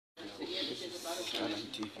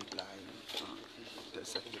LMTV Live, the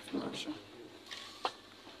executive mansion.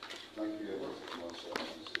 Thank you.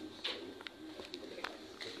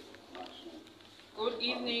 Good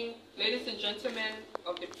evening, ladies and gentlemen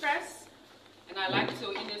of the press, and I'd like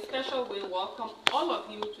to, in a special way, welcome all of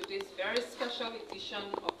you to this very special edition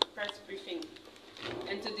of the press briefing.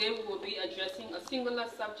 And today we will be addressing a singular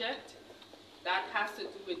subject that has to do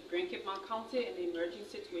with Greene Cape Mount County and the emerging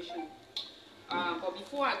situation. But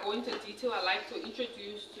before I go into detail, I'd like to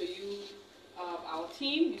introduce to you our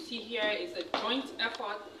team. You see here is a joint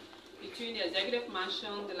effort between the Executive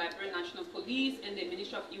Mansion, the Liberian National Police, and the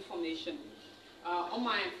Ministry of Information. On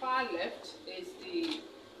my far left is the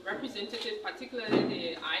representative, particularly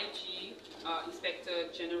the IG, Inspector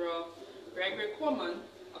General Gregory Coleman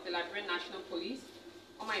of the Liberian National Police.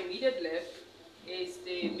 On my immediate left is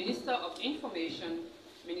the Minister of Information,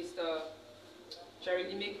 Minister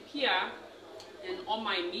Jeremy Kia. And on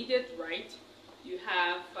my immediate right, you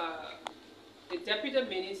have the Deputy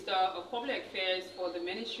Minister of Public Affairs for the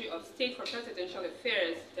Ministry of State for Presidential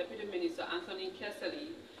Affairs, Deputy Minister Anthony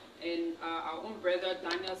Kessley, and our own brother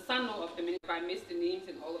Daniel Sano of the Ministry. I missed the names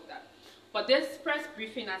and all of that. But this press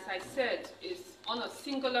briefing, as I said, is on a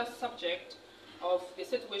singular subject of the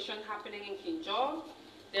situation happening in Kinjor.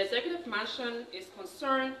 The Executive Mansion is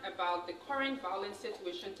concerned about the current violent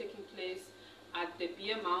situation taking place at the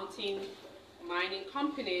Beer Mountain Mining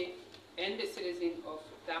Company and the citizens of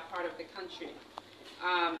that part of the country.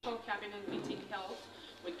 Cabinet meeting held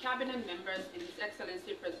with cabinet members and His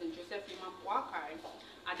Excellency President Joseph Imam Boakai.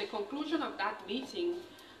 At the conclusion of that meeting,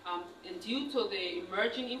 and due to the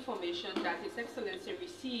emerging information that His Excellency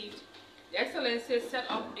received, the Excellency set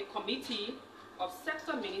up a committee of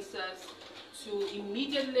sector ministers to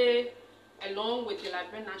immediately, along with the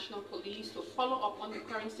Liberian National Police, to follow up on the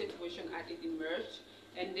current situation as it emerged.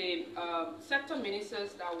 And the sector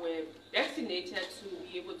ministers that were designated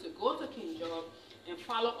to be able to go to Kinjor and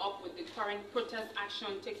follow up with the current protest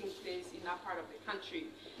action taking place in that part of the country.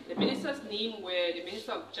 The ministers' names were the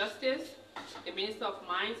Minister of Justice, the Minister of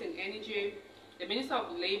Mines and Energy, the Minister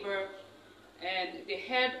of Labor, and the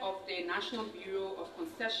head of the National Bureau of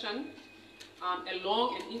Concession,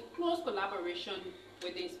 along and in close collaboration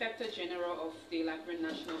with the Inspector General of the Liberian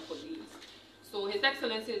National Police. So His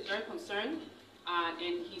Excellency is very concerned,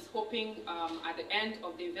 and he's hoping at the end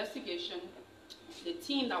of the investigation, the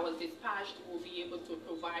team that was dispatched will be able to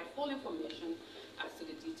provide full information as to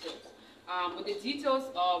the details. With the details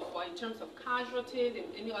of, in terms of casualties and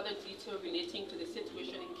any other detail relating to the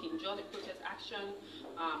situation in Kinjor, the protest action,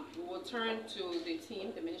 we will turn to the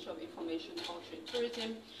team, the Ministry of Information, Culture and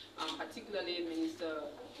Tourism, particularly Minister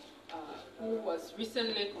who was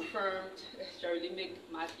recently confirmed, Jeremy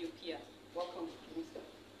Matthew Pia. Welcome, Minister.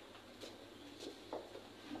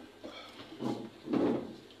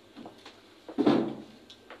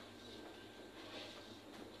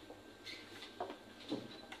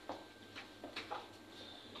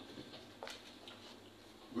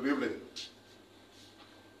 Good evening.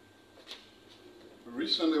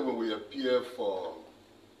 Recently, when we appeared for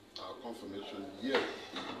our confirmation here,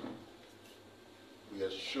 we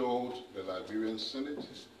assured the Liberian Senate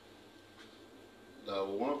that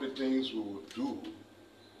one of the things we will do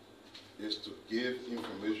is to give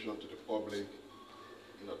information to the public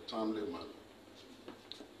in a timely manner.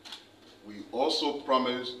 We also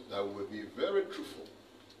promised that we will be very truthful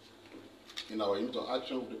in our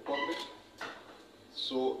interaction with the public,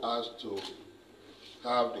 so as to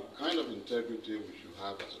have the kind of integrity we should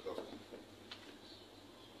have as a government.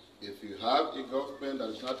 If you have a government that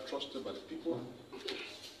is not trusted by the people,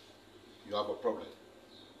 you have a problem.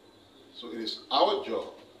 So it is our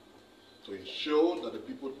job to ensure that the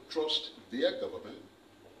people trust their government,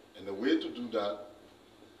 and the way to do that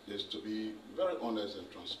is to be very honest and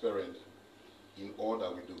transparent in all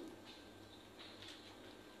that we do.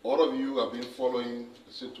 All of you have been following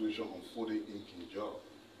the situation unfolding in Kinjor,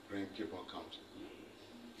 Greene Cape Mount County.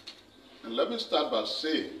 And let me start by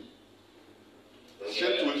saying the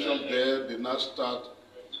situation there did not start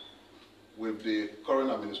with the current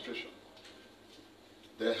administration.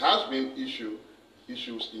 There has been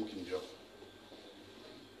issues in Kinjor.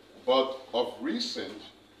 But of recent,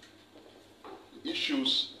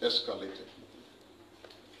 issues escalated.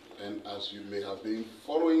 And as you may have been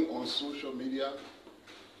following on social media,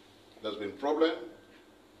 there's been problem.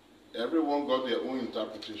 Everyone got their own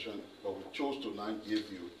interpretation, but we chose to now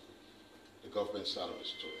give you the government side of the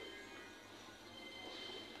story.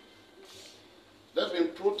 There's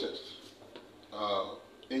been protests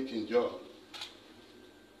in Kinjor.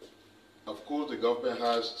 Of course, the government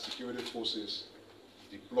has security forces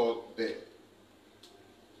deployed there.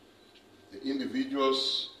 The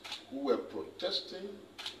individuals who were protesting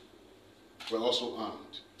were also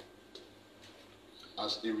armed.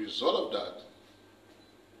 As a result of that,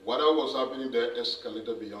 whatever was happening there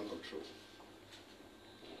escalated beyond control.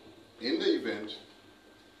 In the event,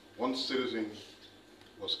 one citizen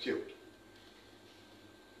was killed.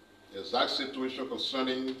 The exact situation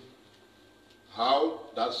concerning how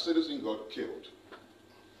that citizen got killed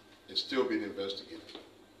is still being investigated.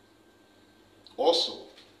 Also,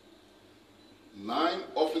 9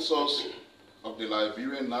 officers of the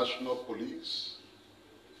Liberian National Police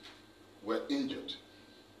were injured.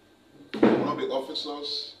 One of the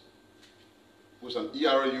officers, who was an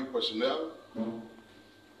ERU personnel,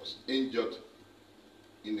 was injured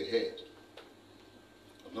in the head.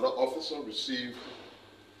 Another officer received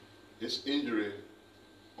his injury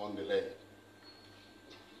on the leg.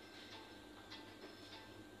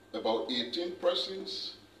 About 18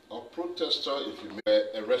 persons or protesters, if you may,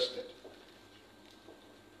 were arrested.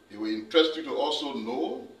 It will interest you to also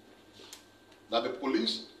know that the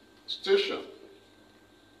police station,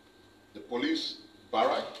 the police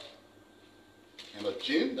barrack, and the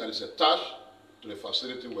gym that is attached to the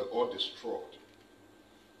facility were all destroyed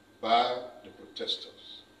by the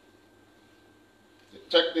protesters. The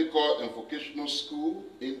technical and vocational school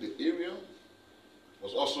in the area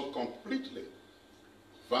was also completely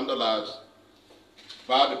vandalized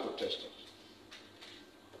by the protesters.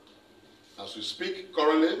 As we speak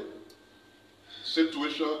currently, the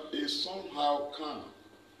situation is somehow calm,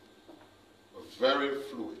 but very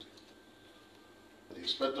fluid. The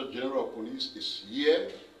Inspector General of Police is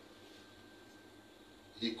here.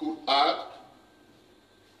 He could add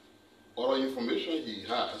other information he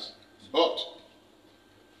has, but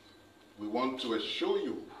we want to assure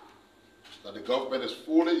you that the government is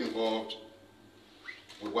fully involved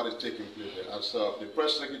with what is taking place there. As the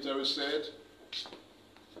press secretary said,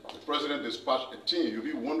 the president dispatched a team. You'll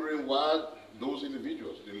be wondering why those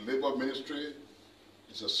individuals, the Labor Ministry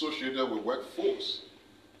is associated with Workforce.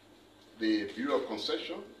 The Bureau of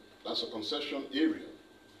Concession, that's a concession area.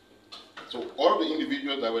 So all the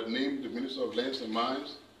individuals that were named the Minister of Lands and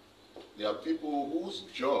Mines, they are people whose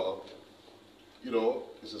job,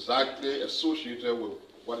 is exactly associated with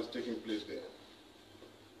what is taking place there.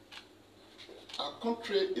 Our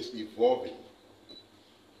country is evolving.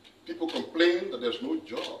 People complain that there's no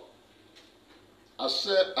job. I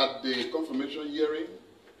said at the confirmation hearing,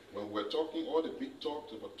 when we were talking all the big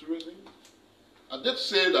talks about tourism, I did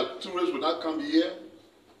say that tourists will not come here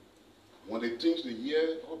when they think they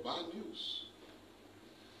hear all bad news.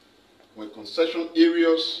 When concession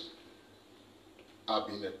areas are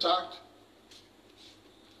being attacked.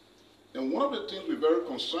 And one of the things we're very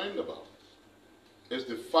concerned about is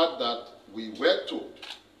the fact that we were told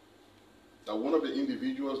that one of the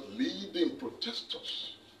individuals leading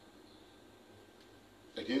protesters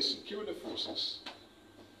against security forces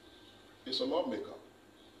is a lawmaker.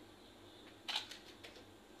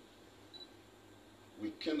 We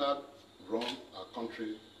cannot run our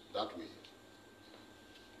country that way.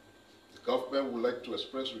 The government would like to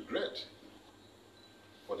express regret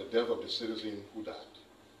for the death of the citizen who died.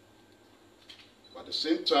 But at the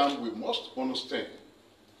same time, we must understand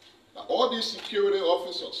that all these security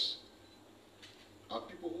officers are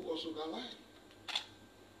people who also got life.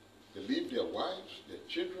 They leave their wives, their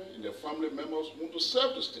children, and their family members who want to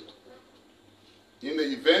serve the state. In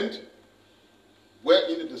the event where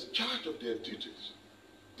in the discharge of their duties,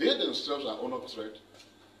 they themselves are under threat,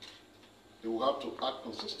 they will have to act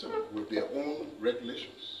consistent with their own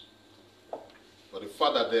regulations. But the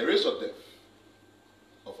fact that there is a death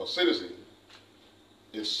of a citizen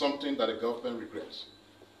is something that the government regrets.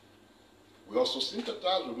 We also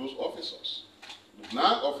sympathize with those officers, the 9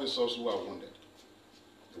 officers who are wounded.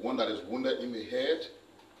 The one that is wounded in the head,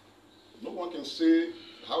 no one can say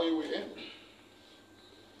how it will end.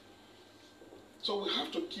 So we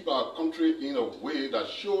have to keep our country in a way that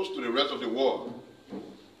shows to the rest of the world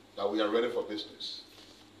that we are ready for business.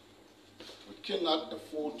 We cannot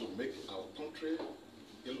afford to make our country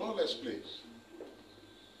a lawless place.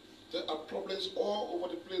 There are problems all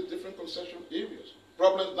over the place, different concession areas.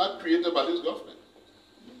 Problems not created by this government.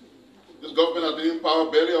 This government has been in power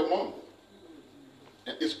barely a month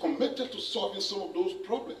and is committed to solving some of those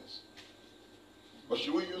problems. But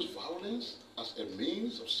should we use violence as a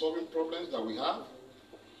means of solving problems that we have?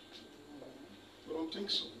 We don't think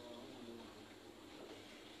so.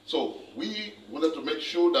 So we wanted to make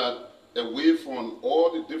sure that away from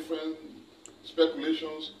all the different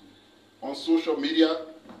speculations on social media,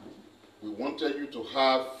 we wanted you to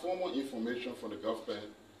have formal information from the government,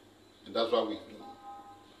 and that's what we've done.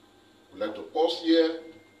 We'd like to pause here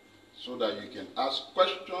so that you can ask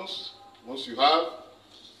questions once you have,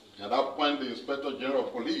 and find the Inspector General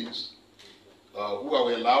of Police, who are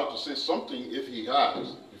we allowed to say something if he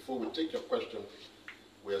has, before we take your question,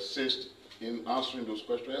 we assist in answering those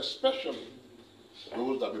questions, especially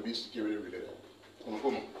those that may be security related.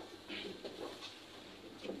 Konokomo.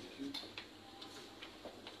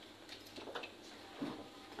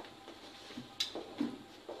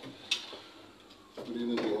 Good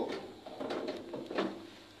evening to all.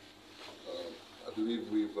 I believe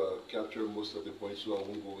we've captured most of the points, so I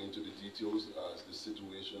won't go into the details as the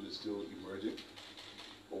situation is still emerging.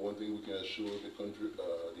 But one thing we can assure the country,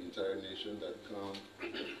 the entire nation, that calm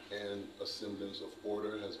and a semblance of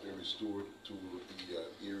order has been restored to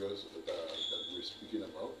the areas that we're speaking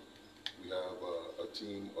about. We have a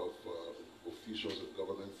team of officials of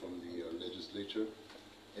government from the legislature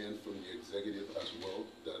and from the executive as well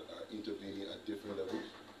that are intervening at different levels.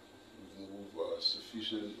 We've moved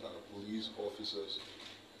sufficient police officers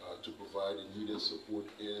to provide the needed support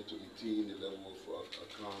and to maintain the level of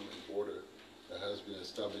calm and order that has been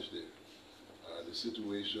established there. The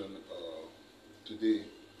situation today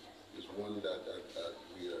is one that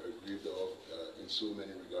we are aggrieved of in so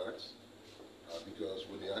many regards, because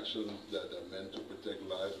with the actions that are meant to protect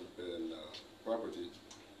lives and property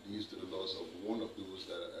leads to the loss of one of those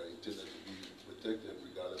that are intended to be protected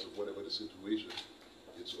regardless of whatever the situation.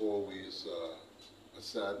 It's always a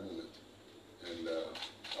sad moment, and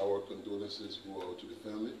our condolences go out to the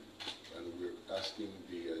family. And we're asking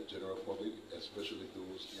the general public, especially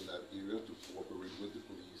those in that area, to cooperate with the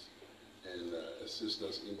police and assist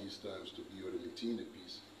us in these times to be able to maintain the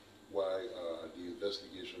peace while the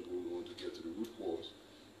investigation goes on to get to the root cause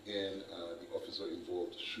and the officer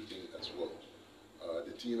involved shooting as well.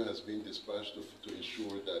 The team has been dispatched to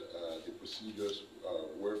ensure that the procedures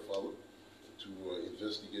were followed, to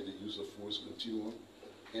investigate the use of force continuum,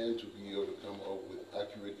 and to be able to come up with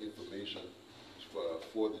accurate information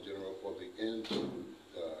for the general public and to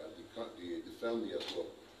the family as well.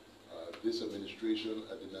 This administration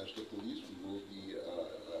at the National Police, we will be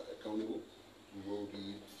accountable. We will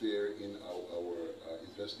be fair in our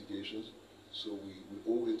investigations. So we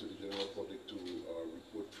owe it to the general public to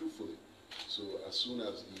report truthfully. So as soon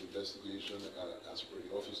as the investigation, as per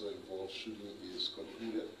the officer involved shooting, is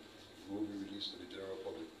concluded, it will be released to the general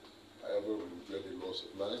public. However, we regret the loss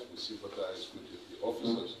of life. We sympathize with the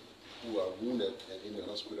officers who are wounded and in the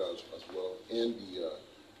hospital as well, and the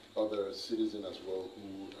other citizen as well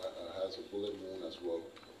who has a bullet wound as well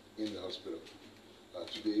in the hospital.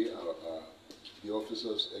 Today, the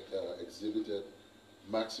officers exhibited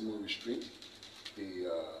maximum restraint. They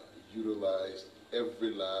utilized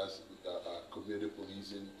every last community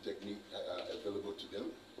policing technique available to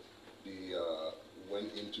them. They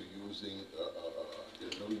went into using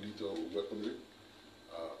the non-lethal weaponry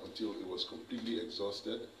until it was completely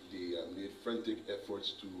exhausted. They made frantic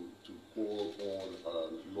efforts to call on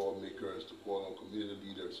lawmakers, to call on community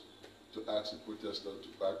leaders, to ask the protesters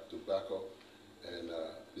to back up, and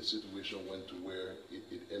the situation went to where it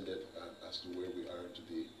ended as to where we are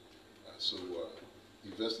today. So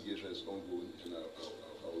the investigation is ongoing, and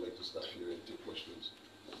I would like to stop here and take questions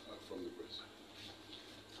from the press.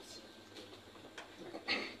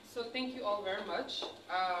 So thank you all very much.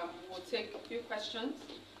 We'll take a few questions.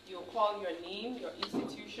 You'll call your name, your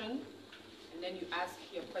institution, and then you ask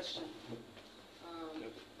your question.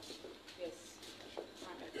 Yes.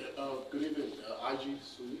 Good evening, IG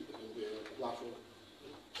Sui in the platform.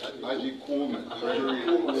 IG Coleman, Gregory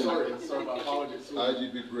Coleman. Sorry, my apologies.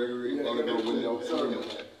 IGP Gregory, Oliver Williams. Sorry.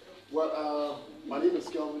 Well, my name is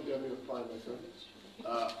Kelvin Demi of Prime FM.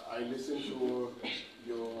 I listened to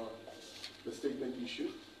the statement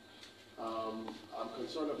issued. I'm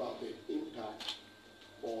concerned about the impact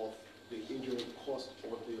of the injury cost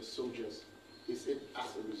of the soldiers. Is it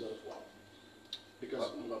as a result of what?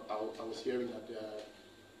 Because I was hearing that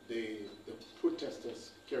the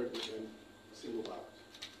protesters carried with them single barrel.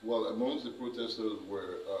 Well, amongst the protesters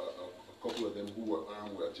were a couple of them who were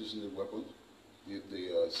armed with artisanal weapons,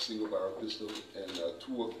 the single barrel pistol, and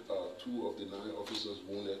two of the 9 officers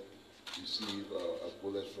wounded received a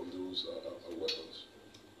bullet from those weapons.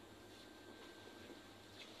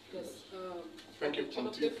 Yes. Thank you.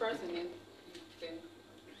 First and then.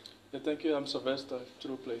 Yeah, thank you. I'm Sylvester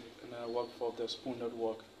Trupley, and I work for the Spoon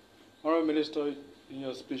Network. Honourable Minister, in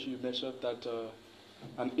your speech you mentioned that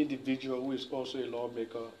an individual who is also a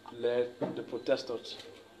lawmaker led the protesters.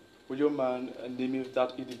 Would you mind naming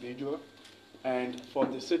that individual? And for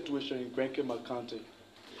the situation in Grand Cayman County,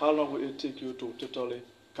 how long will it take you to totally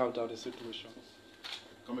calm down the situation?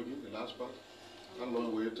 Come again, the last part? How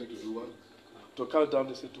long will it take to do what? To calm down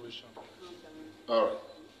the situation. All right.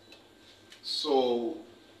 So,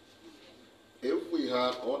 If we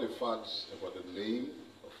had all the facts about the name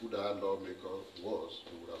of who that lawmaker was,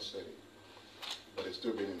 we would have said it. But it's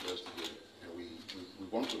still being investigated. And we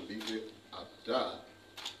want to leave it at that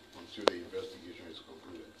until the investigation is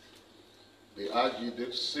concluded. The IG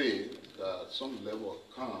did say that some level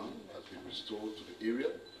of calm has been restored to the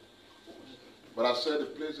area. But I said the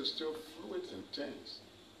place is still fluid and tense.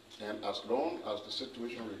 And as long as the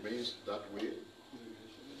situation remains that way,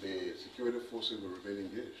 the security forces will remain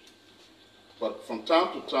engaged. But from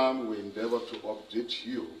time to time, we endeavor to update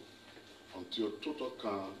you until total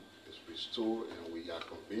calm is restored and we are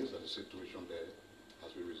convinced that the situation there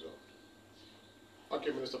has been resolved.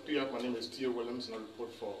 Okay, Minister Pierre, my name is Theo Williams and I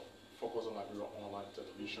report for Focus on Liberia Online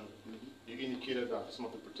Television. You indicated that some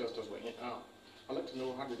of the protesters were in arms. I'd like to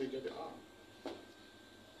know, how did they get the arms?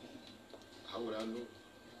 How would I know?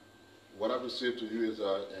 What I would say to you is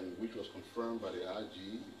that, and which was confirmed by the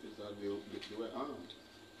IG, is that they were armed.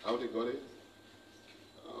 How they got it?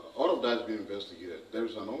 All of that is being investigated. There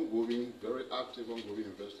is an ongoing, very active ongoing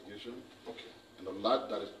investigation. Okay. And a lot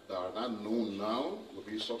that are not known now will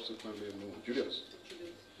be subsequently known. Julius?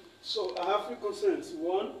 So I have three concerns.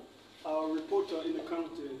 One, our reporter in the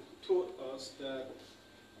county told us that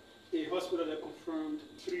a hospital that confirmed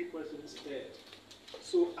 3 persons dead.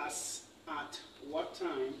 So as at what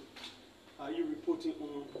time are you reporting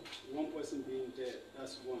on 1 person being dead?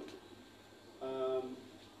 That's one.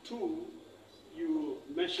 Two, you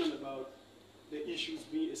mentioned about the issues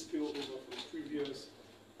being a spillover from previous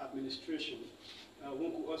administration.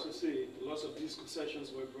 One could also say lots of these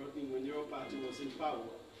concessions were brought in when your party was in power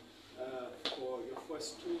for your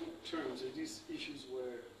first 2 terms, and these issues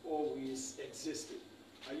were always existing.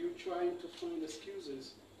 Are you trying to find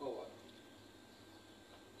excuses or what?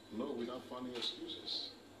 No, we're not finding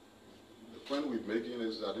excuses. The point we're making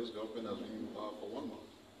is that this government has been in power for 1 month.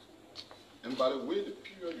 And by the way, the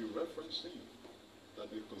period you referenced in, that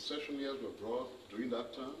the concessionaires were brought during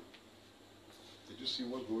that time, did you see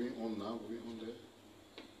what's going on now, going on there?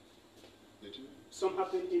 Did you? Some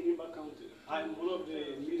happened in Nimba County. I'm one of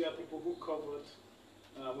the media people who covered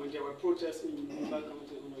when there were protests in Nimba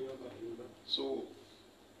County on Oyoba. So,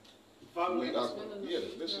 Violence. yes,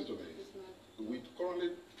 listen to me. We're currently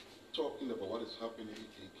talking about what is happening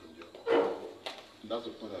in Kinjal. And that's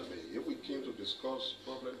the point I made. If we came to discuss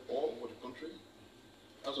problems all over the country,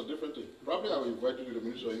 that's a different thing. Probably I will invite you to the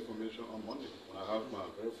Ministry of Information on Monday when I have my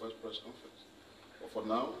very first press conference. But for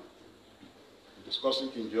now, discussing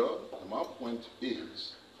Kinjal, and my point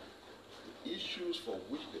is the issues for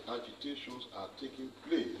which the agitations are taking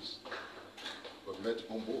place were met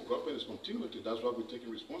on board. Government is continuity. That's why we're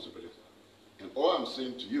taking responsibility. And all I'm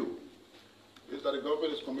saying to you is that the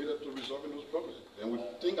government is committed to resolving those problems. And we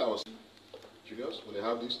think ourselves, Julius, when they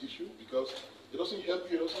have this issue, because it doesn't help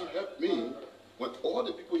you, it doesn't help me, when all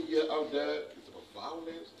the people here out there, it's about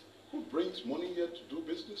violence. Who brings money here to do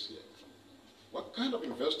business here? What kind of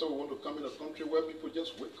investor will want to come in a country where people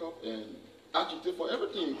just wake up and agitate for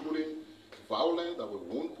everything, including violence that will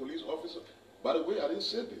wound police officers? By the way, I didn't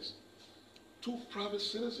say this. 2 private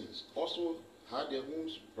citizens also had their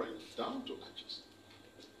homes burned down to ashes.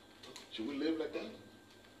 Should we live like that?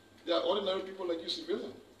 They are ordinary people like you,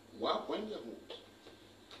 civilians. Why burn their homes?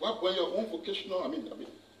 Why burn your own vocational,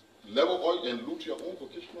 level oil and loot your own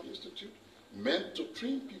vocational institute meant to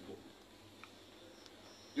train people?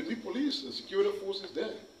 You need police and security forces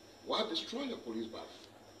there. Why destroy your police body?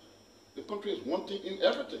 The country is wanting in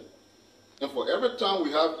everything. And for every time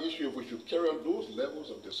we have issue, if we should carry on those levels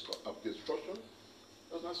of destruction,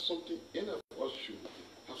 that's not something any of us should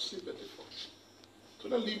have sympathy for. So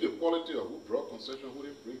let's leave the quality of who brought concession, who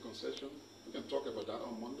didn't bring concession. We can talk about that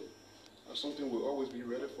on Monday. That's something we'll always be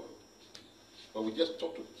ready for. But we just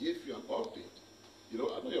thought to give you an update. You know,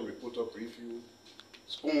 I know your reporter briefed you.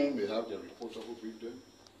 Spoon may have their reporter who briefed them.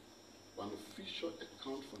 But an official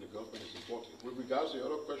account from the government is important. With regards to the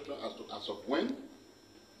other question as of when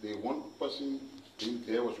the 1 person being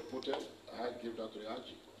there was reported, I give that to the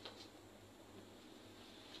IG.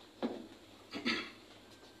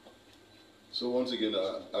 So once again,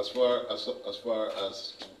 as far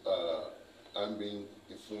as I'm being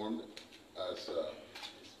informed,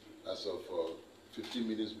 as of 15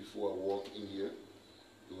 minutes before I walked in here,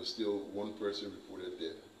 there was still 1 person reported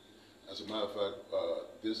dead. As a matter of fact,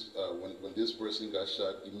 when this person got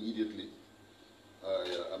shot, immediately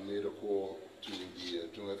I made a call to the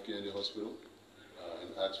John F. Kennedy Hospital and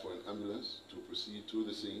asked for an ambulance to proceed to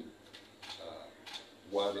the scene.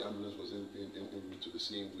 While the ambulance was in to the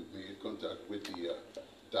scene, we made contact with the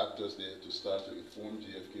doctors there to start to inform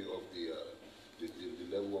JFK of the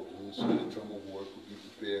level of wounds so the trauma ward could be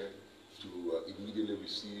prepared to immediately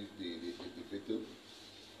receive the victim.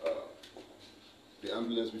 the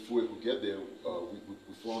ambulance, before it could get there,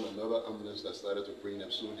 we found another ambulance that started to bring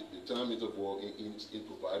them. So the time interval in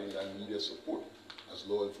providing that needed support as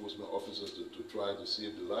law enforcement officers to try to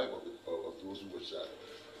save the life of those who were shot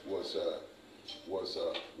was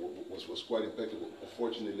quite impeccable.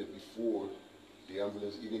 Unfortunately, before the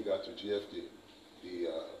ambulance even got to JFK, the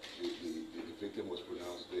victim was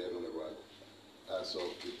pronounced dead on arrival. As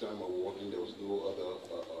of the time of walking, there was no other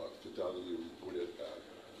fatality reported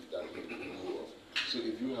that we know of. So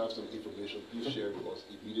if you have some information, please share with us.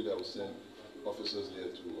 Immediately I will send officers there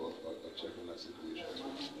to check on that situation.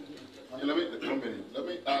 And let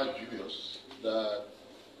me add, Julius, that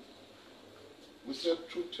we said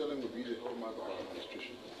truth-telling will be the hallmark of our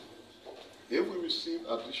administration. If we receive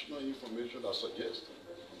additional information that suggests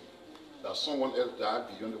that someone else died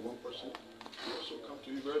beyond the one person, we also come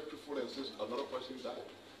to you very truthful and says another person died.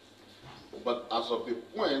 But as of the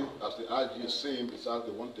point, as the IG is saying, besides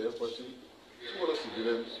the one dead person, 2 other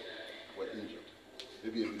civilians were injured.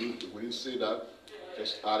 Maybe if we didn't say that,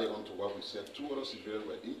 just adding on to what we said, 2 other civilians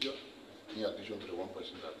were injured in addition to the one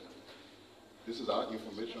person that died. This is our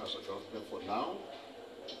information as a government for now.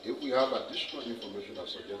 If we have additional information that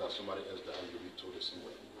suggests that somebody else died, you'll be told the same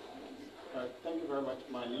way. Thank you very much.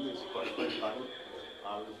 My name is Fred Pado.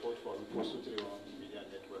 I report for Repository on Media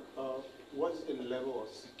Network. What's the level of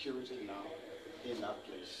security now in that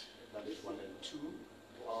place? That is 1 and 2.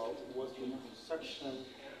 Was the construction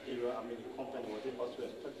area, I mean the company, was it also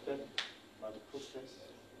affected by the process?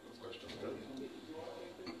 Good question.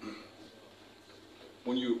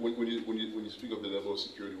 When you speak of the level of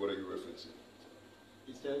security, what are you referencing?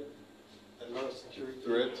 Is there a lot of security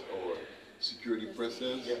threat or security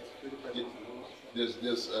presence? Yeah, security presence.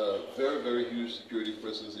 There's a very, very huge security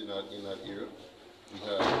presence in that area. We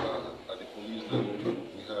have at the police level,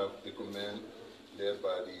 we have the command led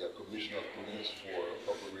by the Commissioner of Police for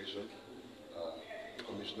Operation,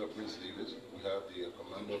 Commissioner Prince Davis. We have the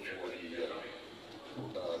commander for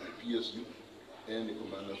the PSU and the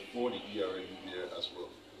commander for the ERU there as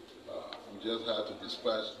well. We just had to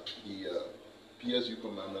dispatch the PSU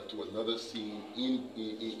commander to another scene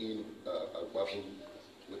in Agbapo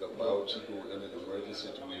with a Chico in an emergency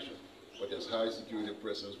situation. But there's high security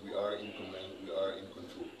presence. We are in command. We are in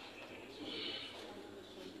control.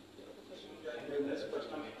 The next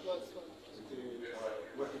question.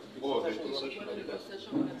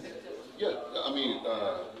 Yeah, I mean,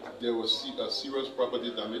 there was serious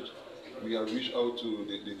property damage. We have reached out to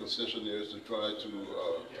the concessionaires to try to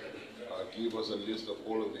give us a list of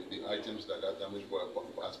all of the items that got damaged. But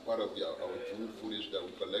as part of our drone footage that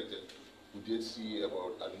we collected, we did see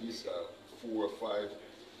about at least 4 or 5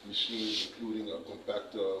 machines, including a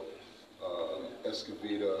compactor,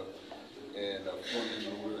 excavator, and front-end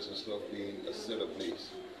loaders and stuff being set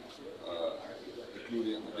ablaze,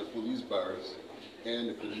 including the police barracks and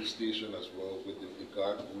the police station as well, with the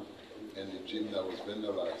guard group and the gym that was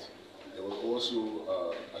vandalized. There was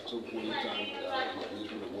also, at some point in time,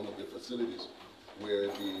 engagement in one of the facilities where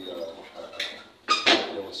there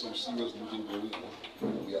was some serious looting going on. I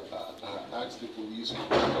asked the police to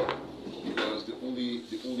back up because the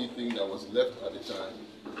only thing that was left at the time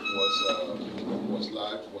was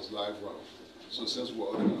live round. So since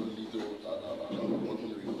we're under lethal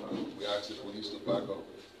weaponry, we asked the police to back up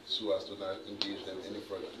so as to not engage them any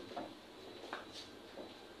further.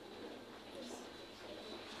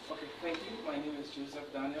 Okay, thank you. My name is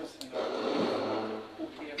Joseph Daniels, and I'm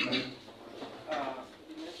OKFI.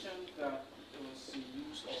 You mentioned that there was the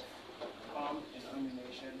use of arms and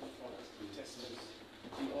ammunition for protesters.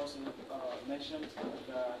 You also mentioned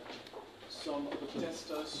that some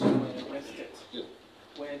protesters were arrested. Yeah.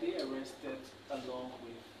 Were they arrested along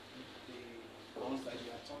with the ones that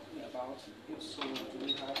you are talking about? If so, do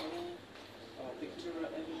we have any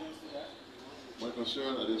pictorial evidence to that? My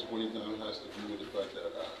concern at this point in time has to do with the fact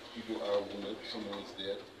that people are wounded, someone is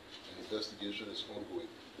dead, and investigation is ongoing.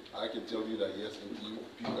 I can tell you that yes, indeed,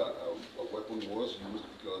 a weapon was used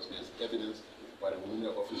because there's evidence by the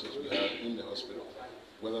wounded officers we have in the hospital.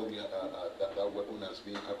 Whether that weapon has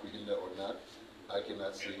been apprehended or not, I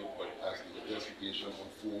cannot say, but as the investigation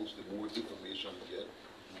unfolds, the more information we get,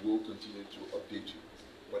 we will continue to update you.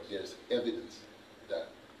 But there's evidence that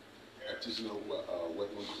artisanal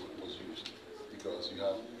weapons was used, because you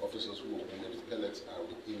have officers who are wounded, the pellets are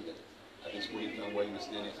within them. At this point in time, while you're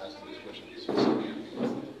standing asking this question, you see severe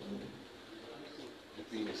pain. The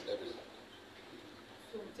pain is evident.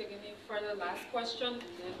 So we'll take any further last question, and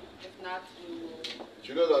then if not, we will.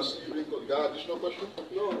 Julius, I see you got additional question?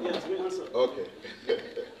 No, yes, we answer. Okay.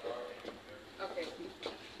 Okay.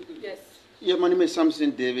 Yes. Yeah, my name is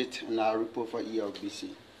Samson David, and I report for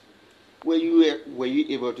ELBC. Were you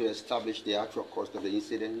able to establish the actual cause of the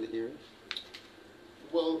incident here?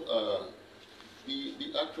 Well,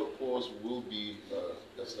 the actual cause will be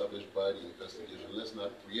established by the investigation. Let's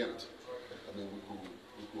not preempt. I mean, we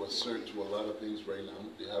could assert to a lot of things right now.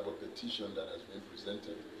 They have a petition that has been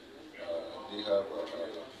presented. They have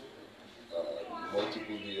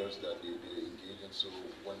multiple layers that they engage in. So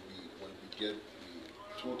when we get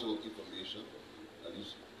the total information, at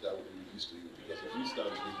least that will be released to you. Because if we start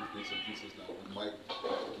giving bits and pieces now, we might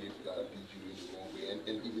lead you in the wrong way and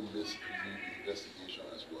even miss the investigation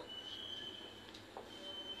as well.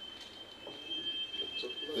 So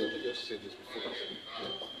let me just say this before.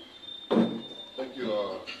 Thank you,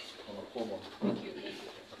 Honorable. Thank you.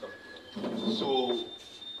 So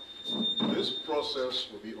this process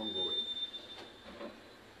will be ongoing.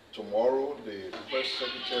 Tomorrow, the press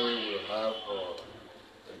secretary will have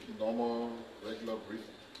a normal, regular briefing.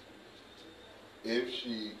 If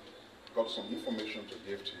she got some information to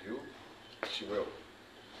give to you, she will.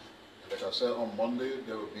 Like I said, on Monday,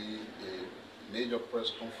 there will be a major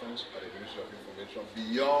press conference at the Ministry of Information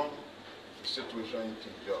beyond the situation in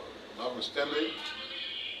King George. Notwithstanding,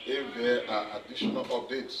 if there are additional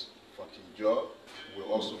updates from King George,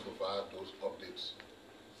 we'll also provide those updates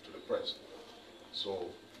to the press. So,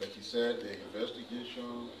 like he said, the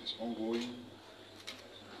investigation is ongoing.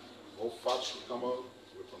 More facts will come out.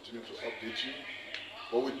 We'll continue to update you.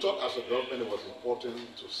 But we thought as a government it was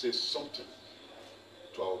important to say something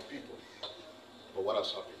to our people about what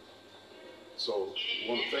has happened. So we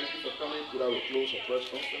want to thank you for coming. Could I will close a press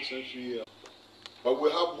conference and but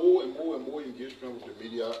we'll have more and more and more engagement with the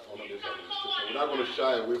media under this administration. We're not going to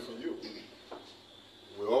shy away from you.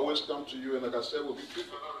 We always come to you, and like I said, we'll be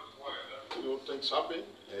truthful. You know, things happen,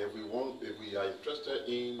 and if we are interested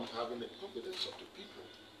in having the confidence of the people,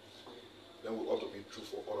 then we ought to be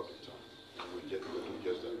truthful all of the time. And we'll do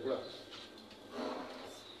just that.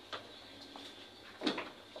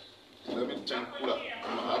 Let me thank Kula.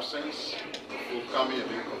 In my absence, who come here and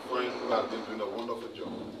be conferring. Kula has been doing a wonderful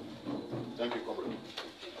job. Thank you, comrade.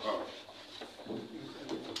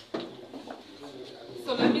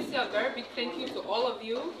 So let me say a very big thank you to all of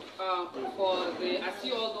you as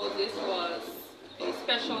you all know, this was a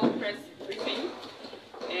special press briefing.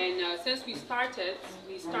 And since we started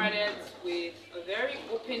with a very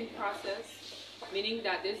open process, meaning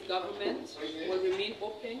that this government will remain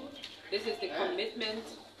open. This is the commitment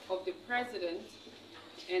of the president.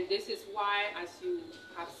 And this is why, as you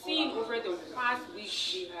have seen over the past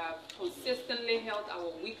weeks, we have consistently held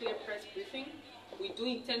our weekly press briefing. We do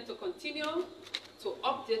intend to continue to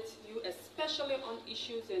update you, especially on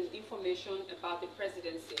issues and information about the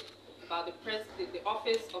presidency, about the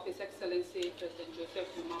office of His Excellency President Joseph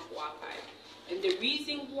Numa Boakai. And the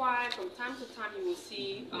reason why from time to time you will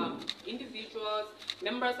see individuals,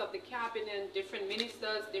 members of the cabinet, different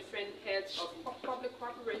ministers, different heads of public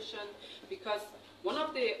corporation, because one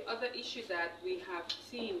of the other issues that we have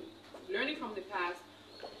seen, learning from the past,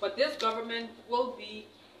 but this government will be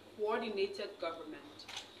coordinated government.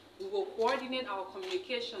 We will coordinate our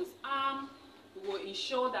communications arm. We will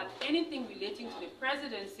ensure that anything relating to the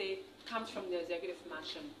presidency comes from the executive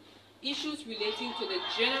mansion. Issues relating to the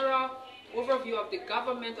general overview of the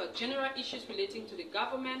government or general issues relating to the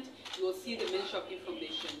government, you will see the Ministry of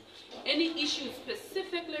Information. Any issues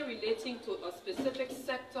specifically relating to a specific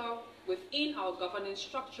sector within our governance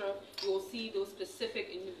structure, you will see those specific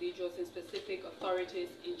individuals and specific authorities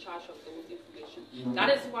in charge of those information. That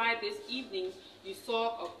is why this evening you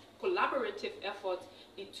saw a collaborative effort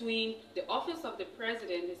between the Office of the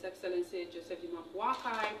President, His Excellency Joseph Numa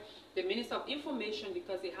Boakai, the Minister of Information,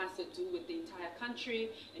 because it has to do with the entire country,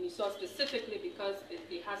 and you saw specifically because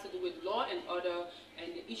it has to do with law and order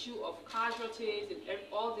and the issue of casualties and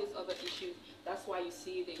all these other issues. That's why you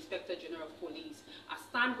see the Inspector General of Police. As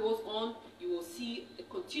time goes on, you will see the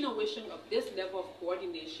continuation of this level of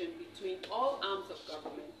coordination between all arms of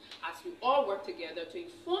government as we all work together to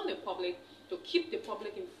inform the public, to keep the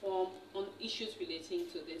public informed on issues relating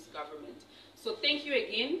to this government. So thank you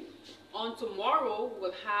again. On tomorrow,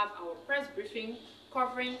 we'll have our press briefing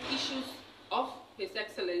covering issues of His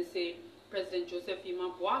Excellency President Joseph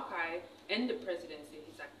Numa Boakai and the presidency,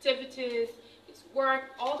 his activities, his work,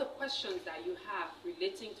 all the questions that you have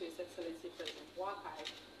relating to His Excellency President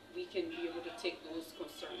Boakai, we can be able to take those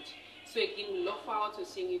concerns. So again, we look forward to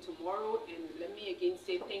seeing you tomorrow, and let me again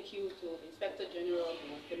say thank you to the Inspector General,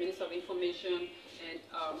 the Minister of Information,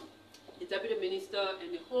 and the Deputy Minister,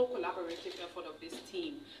 and the whole collaborative effort of this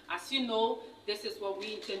team. As you know, this is what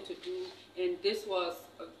we intend to do, and this was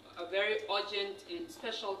a a very urgent and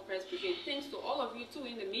special press briefing. Thanks to all of you too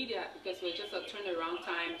in the media, because we're just a turnaround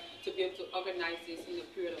time to be able to organize this in a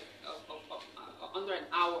period of under an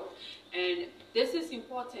hour. And this is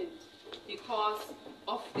important because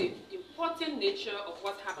of the important nature of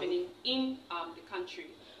what's happening in the country,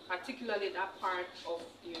 particularly that part of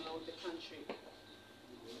the country.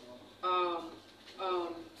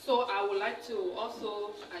 So I would like to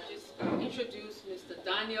also just introduce Mr.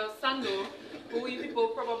 Daniel Sano, who you people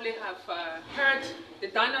probably have heard. The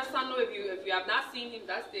Daniel Sano, if you have not seen him,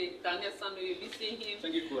 that's the Daniel Sano. You'll be seeing him.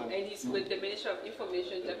 Thank you, Kuan. And he's with the Ministry of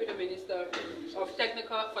Information, Deputy Minister of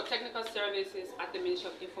Technical Services at the Ministry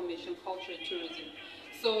of Information, Culture and Tourism.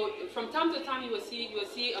 So from time to time, you will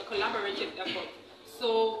see a collaborative effort.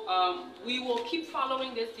 So we will keep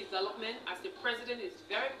following this development, as the President is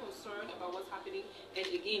very concerned about what's happening. And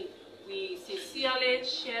again, we sincerely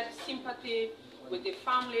share sympathy with the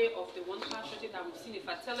family of the one casualty that we've seen a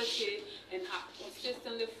fatality, and are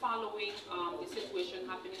consistently following the situation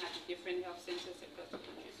happening at the different health centers across the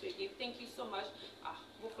country. So again, thank you so much.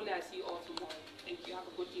 Hopefully I see you all tomorrow. Thank you. Have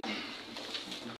a good evening.